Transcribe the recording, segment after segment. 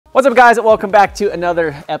What's up, guys? Welcome back to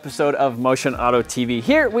another episode of Motion Auto TV.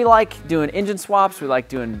 Here we like doing engine swaps, we like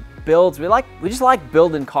doing builds, we just like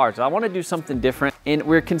building cars. I want to do something different, and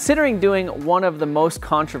we're considering doing one of the most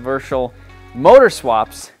controversial motor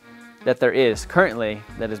swaps that there is currently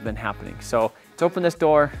that has been happening. So let's open this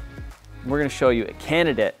door. We're going to show you a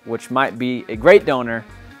candidate which might be a great donor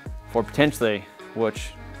for potentially, which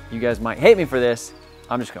you guys might hate me for this.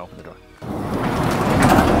 I'm just going to open the door.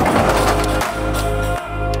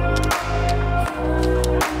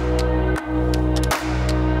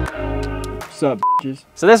 What's up, bitches?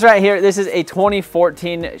 So this right here, this is a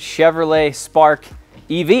 2014 Chevrolet Spark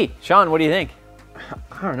EV. Sean, what do you think?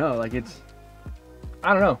 I don't know,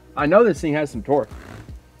 I don't know. I know this thing has some torque.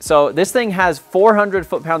 So this thing has 400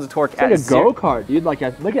 foot-pounds of torque. It's like a go-kart, dude.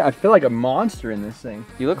 I feel like a monster in this thing.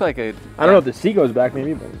 You look like a... I don't know if the seat goes back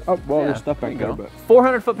maybe, but... Oh, well, there's stuff back there, but...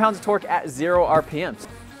 400 foot-pounds of torque at 0 RPMs.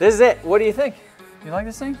 This is it. What do you think? You like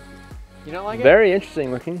this thing? You don't like it? Very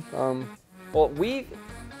interesting looking. Well,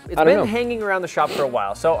 it's been hanging around the shop for a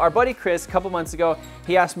while. So our buddy Chris, a couple months ago,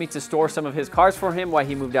 he asked me to store some of his cars for him while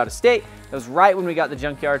he moved out of state. That was right when we got the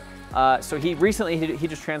junkyard. So he recently, he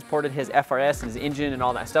just transported his FRS and his engine and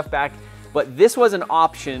all that stuff back. But this was an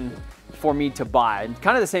option for me to buy. And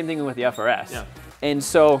kind of the same thing with the FRS. Yeah. And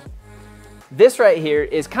so this right here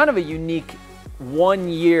is kind of a unique 1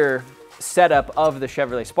 year setup of the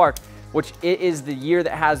Chevrolet Spark, which it is the year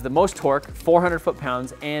that has the most torque, 400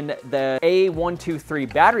 foot-pounds, and the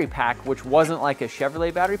A123 battery pack, which wasn't like a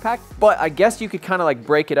Chevrolet battery pack, but I guess you could kind of like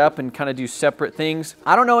break it up and kind of do separate things.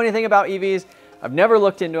 I don't know anything about EVs. I've never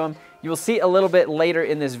looked into them. You will see a little bit later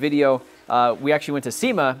in this video. We actually went to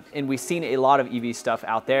Sema and we've seen a lot of EV stuff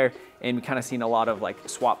out there, and we kind of seen a lot of like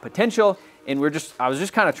swap potential, and I was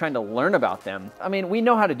just kind of trying to learn about them. I mean, we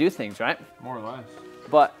know how to do things, right? More or less.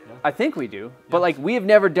 But yeah. I think we do. Yeah. But like, we have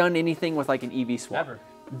never done anything with like an EV swap. Never.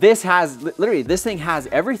 This has, literally, this thing has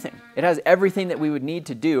everything. It has everything that we would need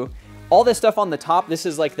to do. All this stuff on the top, this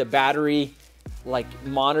is like the battery like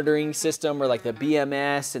monitoring system, or like the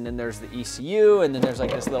BMS, and then there's the ECU, and then there's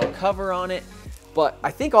like this little cover on it. But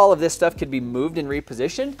I think all of this stuff could be moved and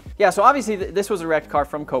repositioned. Yeah, so obviously this was a wrecked car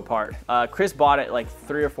from Copart. Chris bought it like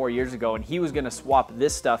 3 or 4 years ago, and he was gonna swap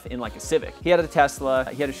this stuff in like a Civic. He had a Tesla,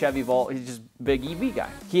 he had a Chevy Volt, he's just a big EV guy.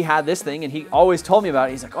 He had this thing, and he always told me about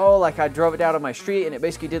it. He's like, oh, like I drove it down on my street, and it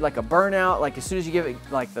basically did like a burnout, like as soon as you give it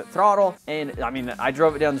like the throttle. And I mean, I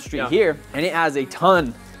drove it down the street here, and it has a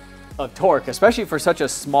ton of torque, especially for such a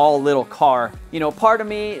small little car. You know, part of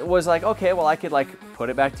me was like, okay, well, I could like put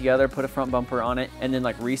it back together, put a front bumper on it, and then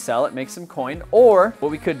like resell it, make some coin. Or what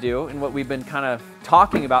we could do, and what we've been kind of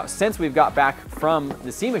talking about since we've got back from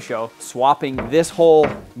the Sema show, swapping this whole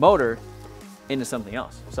motor into something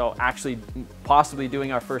else. So actually possibly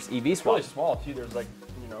doing our first EV swap. It's really small too. There's like,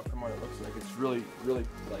 you know, from what it looks like, it's really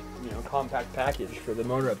like, you know, compact package for the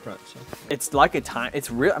motor up front. So. It's like it's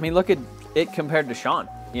real. I mean, look at it compared to Sean,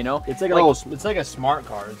 you know? It's like a little, it's like a smart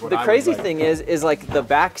car is what the crazy thing is like the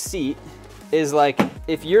back seat is like,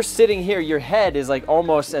 if you're sitting here, your head is like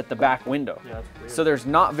almost at the back window. Yeah, that's weird. So there's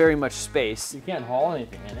not very much space. You can't haul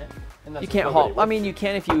anything in it. And that's you can't haul. I mean, you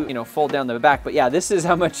can if you know, fold down the back, but yeah, this is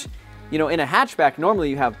how much, you know, in a hatchback, normally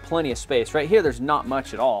you have plenty of space. Right here, there's not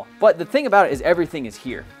much at all. But the thing about it is everything is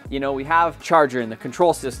here. You know, we have charger and the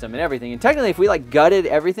control system and everything. And technically, if we like gutted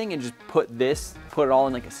everything and just put it all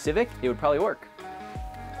in like a Civic, it would probably work.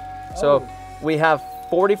 Oh. So we have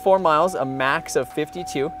 44 miles, a max of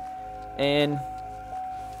 52. And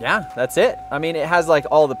yeah, that's it. I mean, it has like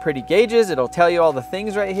all the pretty gauges. It'll tell you all the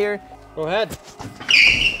things right here. Go ahead.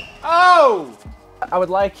 Oh! I would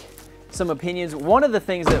like some opinions. One of the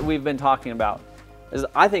things that we've been talking about is,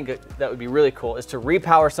 I think that would be really cool, is to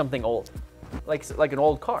repower something old, like an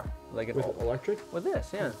old car, like an old electric. With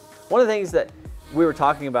this, yeah. One of the things that we were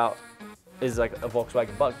talking about is like a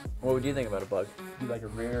Volkswagen Bug. What would you think about a Bug? Do like a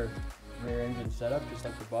rear engine setup, just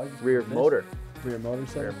like the Bug. Rear motor. Rear motor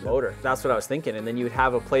setup. Rear motor. That's what I was thinking. And then you would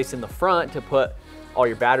have a place in the front to put all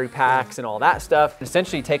your battery packs and all that stuff. And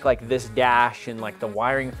essentially take like this dash and like the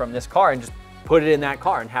wiring from this car and just put it in that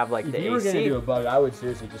car and have like the AC. If you were gonna do a Bug, I would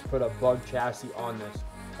seriously just put a Bug chassis on this,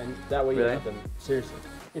 and that way you don't have to, seriously.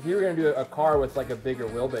 If you were gonna do a car with like a bigger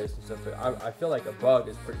wheelbase and stuff, I feel like a Bug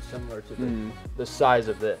is pretty similar to the size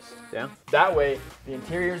of this. Yeah. That way, the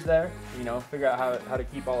interior's there, you know, figure out how to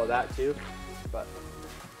keep all of that too. But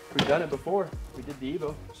we've done it before. We did the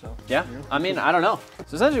Evo, so. Yeah, you know, I mean, I don't know.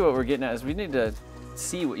 So essentially what we're getting at is we need to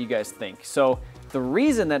see what you guys think. So the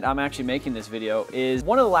reason that I'm actually making this video is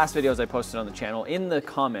one of the last videos I posted on the channel. In the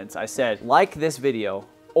comments, I said, like this video,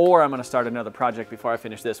 or I'm gonna start another project before I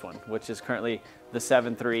finish this one, which is currently the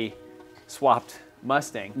 7.3 swapped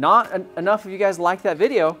Mustang. Not enough of you guys liked that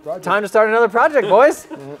video. Time to start another project, boys.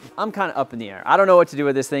 I'm kind of up in the air. I don't know what to do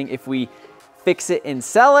with this thing. If we fix it and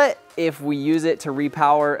sell it, if we use it to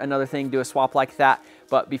repower another thing, do a swap like that.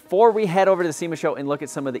 But before we head over to the SEMA show and look at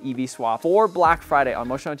some of the EV swap, for Black Friday on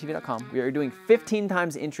motionautoTV.com, we are doing 15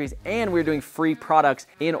 times entries and we're doing free products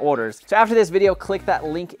in orders. So after this video, click that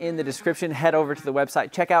link in the description, head over to the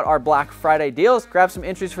website, check out our Black Friday deals, grab some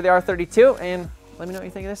entries for the R32, and let me know what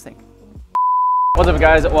you think of this thing. What's up,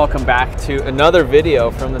 guys? Welcome back to another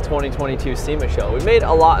video from the 2022 SEMA show. We made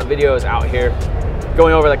a lot of videos out here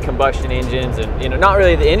going over like combustion engines and, you know, not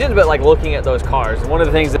really the engines, but like looking at those cars. And one of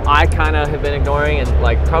the things that I kind of have been ignoring, and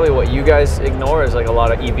like probably what you guys ignore, is like a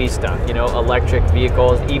lot of EV stuff, you know, electric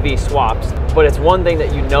vehicles, EV swaps. But it's one thing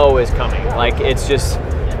that you know is coming. Like, it's just,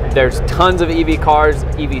 there's tons of EV cars,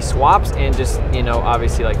 EV swaps, and just, you know,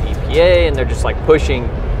 obviously like the EPA, and they're just like pushing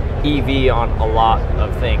EV on a lot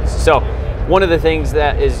of things. So one of the things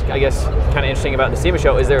that is, I guess, kind of interesting about the SEMA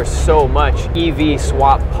show is there's so much EV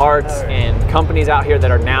swap parts and companies out here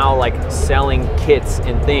that are now like selling kits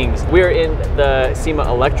and things. We're in the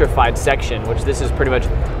SEMA electrified section, which this is pretty much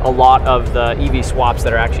a lot of the EV swaps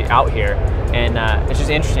that are actually out here. And it's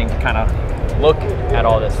just interesting to kind of look at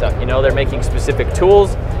all this stuff. You know, they're making specific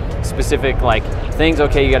tools, specific like things.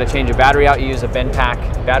 Okay, you got to change a battery out, you use a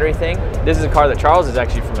Benpack battery thing. This is a car that Charles is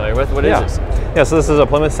actually familiar with. What is this? Yeah, so this is a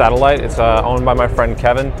Plymouth Satellite. It's owned by my friend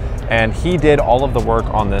Kevin, and he did all of the work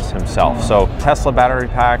on this himself. So Tesla battery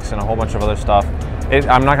packs and a whole bunch of other stuff.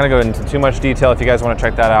 I'm not going to go into too much detail. If you guys want to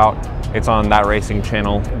check that out, it's on That Racing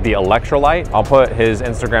channel. The Electrolyte, I'll put his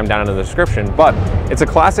Instagram down in the description, but it's a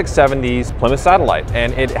classic 70s Plymouth Satellite,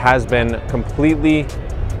 and it has been completely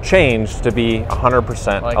changed to be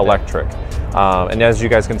 100% electric. And as you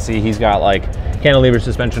guys can see, he's got like cantilever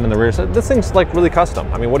suspension in the rear. So this thing's like really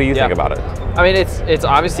custom. I mean, what do you think about it? I mean, it's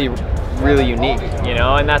obviously really unique, you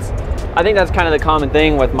know, and I think that's kind of the common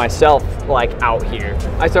thing with myself, like out here.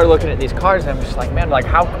 I started looking at these cars and I'm just like, man, like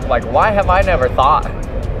why have I never thought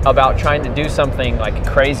about trying to do something like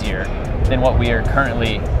crazier than what we are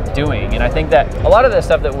currently doing? And I think that a lot of the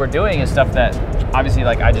stuff that we're doing is stuff that obviously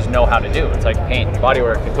like I just know how to do. It's like paint,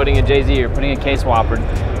 bodywork, and putting a JZ or putting a K-swap,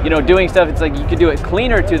 or, you know, doing stuff. It's like you could do it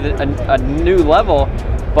cleaner to a new level.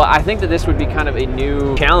 But I think that this would be kind of a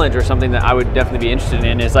new challenge, or something that I would definitely be interested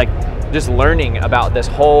in, is like just learning about this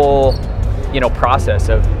whole, you know, process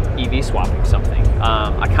of EV swapping something.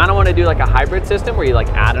 I kind of want to do like a hybrid system where you like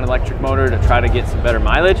add an electric motor to try to get some better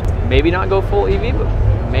mileage. Maybe not go full EV,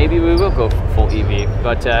 but maybe we will go full EV.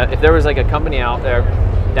 But if there was like a company out there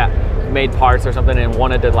that made parts or something and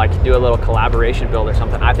wanted to like do a little collaboration build or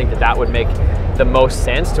something, I think that that would make the most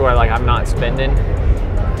sense, to where like I'm not spending,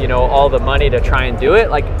 you know, all the money to try and do it.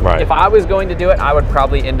 Like if I was going to do it, I would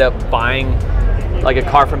probably end up buying like a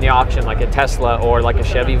car from the auction, like a Tesla or like a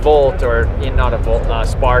Chevy Volt, or not a Volt,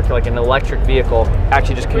 Spark, like an electric vehicle,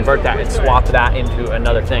 actually just convert that and swap that into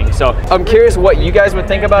another thing. So I'm curious what you guys would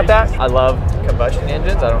think about that. I love combustion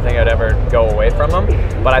engines. I don't think I'd ever go away from them,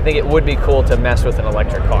 but I think it would be cool to mess with an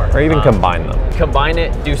electric car. Or even combine them. Combine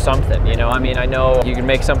it, do something, you know? I mean, I know you can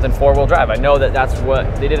make something four-wheel drive. I know that that's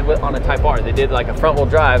what they did on a Type R. They did like a front-wheel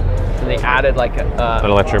drive, and they added like an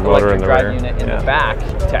electric motor in the drive rear unit in the back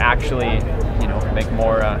to actually, you know, make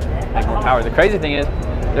more power. The crazy thing is,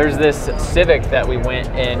 there's this Civic that we went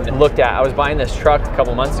and looked at. I was buying this truck a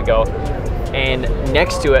couple months ago, and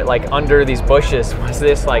next to it, like under these bushes, was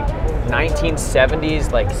this like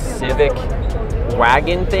 1970s like Civic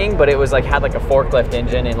wagon thing, but it was like had like a forklift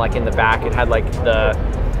engine, and like in the back it had like the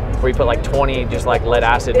where you put like 20 just like lead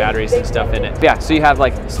acid batteries and stuff in it. Yeah, so you have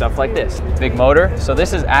like stuff like this big motor. So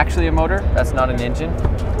this is actually a motor. That's not an engine.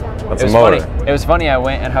 That's a motor. Funny. It was funny. I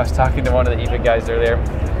went and I was talking to one of the EV guys earlier.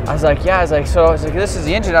 I was like, yeah, this is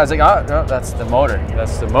the engine. I was like, oh, no, that's the motor.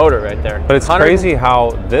 That's the motor right there. But it's crazy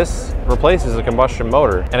how this replaces a combustion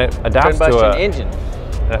motor, and it adapts to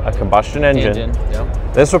a combustion engine.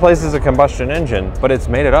 Yep. This replaces a combustion engine, but it's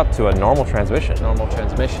made it up to a normal transmission.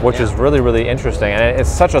 Which is really, really interesting. And it's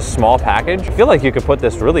such a small package. I feel like you could put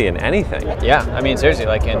this really in anything. Yeah, I mean, seriously,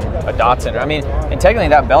 like in a Datsun. I mean, and technically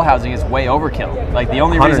that bell housing is way overkill. Like the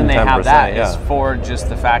only reason they have that is for just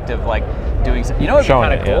the fact of like doing something. You know what's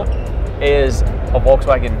kind of cool is a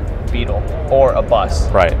Volkswagen Beetle or a bus.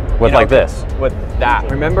 Right, with like this. With that.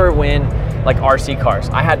 Remember when like RC cars,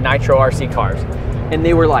 I had nitro RC cars, and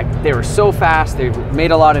they were so fast, they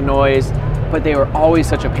made a lot of noise, but they were always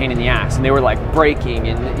such a pain in the ass, and they were like breaking,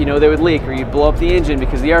 and you know, they would leak, or you'd blow up the engine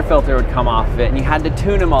because the air filter would come off of it, and you had to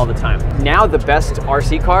tune them all the time. Now the best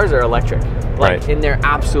RC cars are electric, like, and they're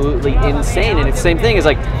absolutely insane. And it's the same thing as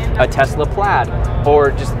like a Tesla Plaid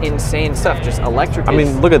or just insane stuff, just electric. I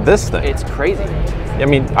mean, look at this thing. It's crazy. I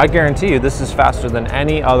mean, I guarantee you this is faster than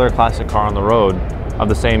any other classic car on the road of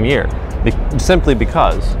the same year, simply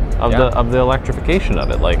because of the electrification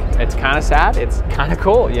of it. Like, it's kind of sad. It's kind of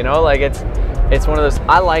cool, you know. Like it's one of those.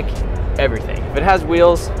 I like everything. If it has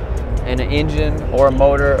wheels and an engine or a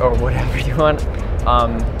motor or whatever you want,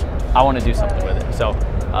 I want to do something with it. So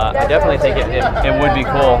I definitely think it would be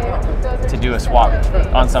cool to do a swap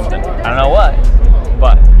on something. I don't know what,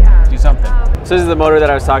 but do something. So this is the motor that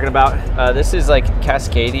I was talking about. This is like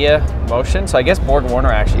Cascadia Motion. So I guess Borg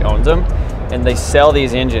Warner actually owns them, and they sell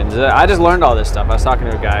these engines. I just learned all this stuff. I was talking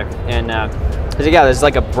to a guy, and yeah, this is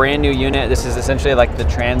like a brand new unit. This is essentially like the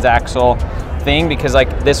transaxle thing, because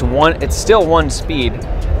like this one, it's still 1 speed,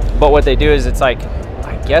 but what they do is it's like,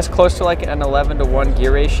 I guess close to like an 11:1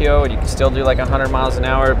 gear ratio, and you can still do like 100 miles an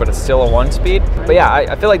hour, but it's still a 1 speed. But yeah,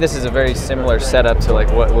 I feel like this is a very similar setup to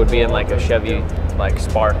like what would be in like a Chevy like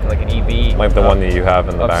Spark, like an EV, like the one that you have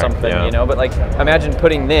in the back, something, you know. But like, imagine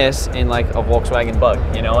putting this in like a Volkswagen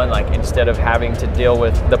Bug, you know, and like instead of having to deal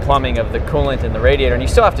with the plumbing of the coolant and the radiator, and you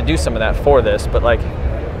still have to do some of that for this, but like,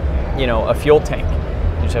 you know, a fuel tank,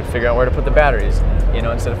 you just have to figure out where to put the batteries. You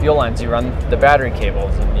know, instead of fuel lines, you run the battery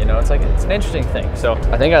cables, and you know, it's like, it's an interesting thing. So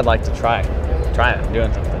I think I'd like to try it,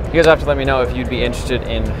 doing something. You guys have to let me know if you'd be interested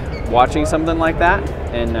in watching something like that,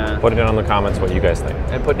 and put it down in the comments what you guys think.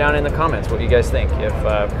 And put down in the comments what you guys think. If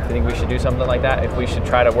you think we should do something like that, if we should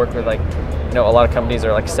try to work with, like, you know, a lot of companies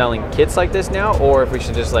are like selling kits like this now, or if we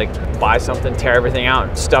should just like buy something, tear everything out,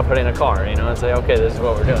 and stuff it in a car, you know, and say, okay, this is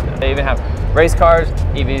what we're doing. They even have race cars.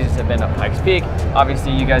 EVs have been up Pikes Peak.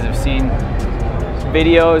 Obviously, you guys have seen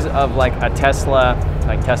videos of like a Tesla,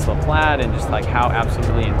 like Tesla Plaid, and just like how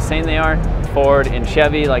absolutely insane they are. Ford and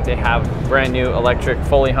Chevy, like they have brand new electric,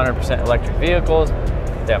 fully 100% electric vehicles.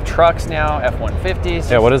 They have trucks now,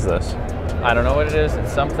 F-150s. Yeah, what is this? I don't know what it is.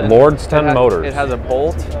 It's something. Lordstown Motors. It has a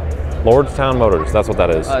bolt. Lordstown Motors, that's what that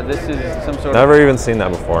is. This is some sort Never even seen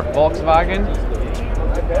that before. Volkswagen.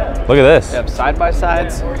 Look at this. They have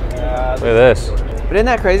side-by-sides. Look at this. But isn't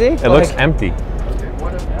that crazy? It looks empty.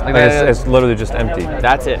 Like it's literally just empty.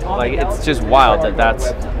 That's it. Like, it's just wild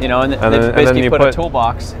that's, you know, and then basically you put a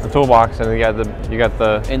toolbox. A toolbox, and you got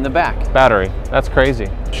the in the back battery. That's crazy.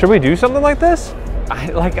 Should we do something like this?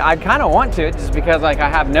 I kind of want to, just because like I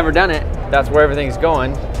have never done it. That's where everything's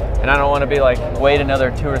going, and I don't want to be like, wait another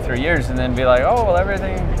 2 or 3 years and then be like, oh well,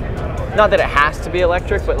 everything. Not that it has to be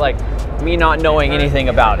electric, but like me not knowing anything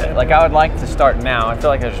about it. Like, I would like to start now. I feel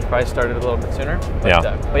like I should probably start it a little bit sooner.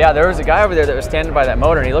 But yeah, there was a guy over there that was standing by that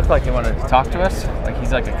motor, and he looked like he wanted to talk to us. Like,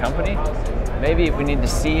 he's like a company. Maybe we need to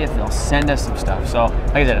see if they'll send us some stuff. So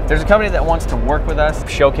like I said, if there's a company that wants to work with us,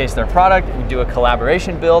 showcase their product, we do a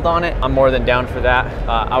collaboration build on it, I'm more than down for that.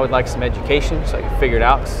 I would like some education so I can figure it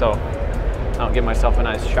out, so I don't give myself a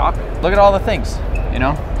nice shock. Look at all the things, you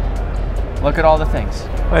know? Look at all the things.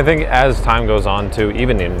 I think as time goes on too,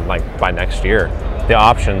 even in like by next year, the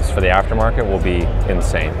options for the aftermarket will be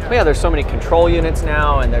insane. But yeah, there's so many control units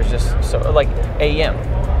now, and there's just so, like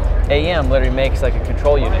AM literally makes like a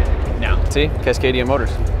control unit now. See, Cascadia Motors.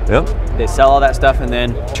 Yep. They sell all that stuff, and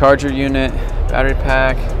then charger unit, battery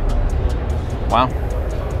pack. Wow,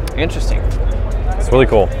 interesting. It's really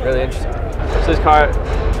cool. Really interesting. So this car,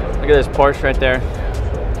 look at this Porsche right there.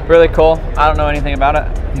 Really cool. I don't know anything about it.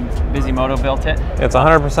 I think Bisimoto built it. It's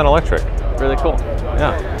 100% electric. Really cool.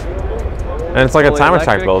 Yeah. And it's like a timer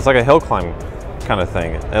track build. It's like a hill climb kind of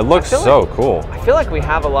thing. It looks so cool. I feel like we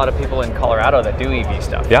have a lot of people in Colorado that do EV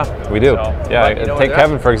stuff. Yeah, we do. So, yeah, you know, take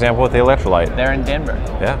Kevin, for example, with the electrolyte. They're in Denver.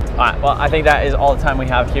 Yeah. All right, well, I think that is all the time we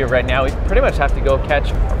have here right now. We pretty much have to go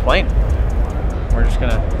catch our plane. We're just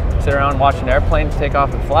going to sit around watching airplanes take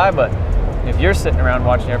off and fly, but if you're sitting around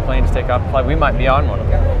watching airplanes take off and fly, we might be on one of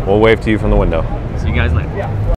them. We'll wave to you from the window. See you guys later. Yeah.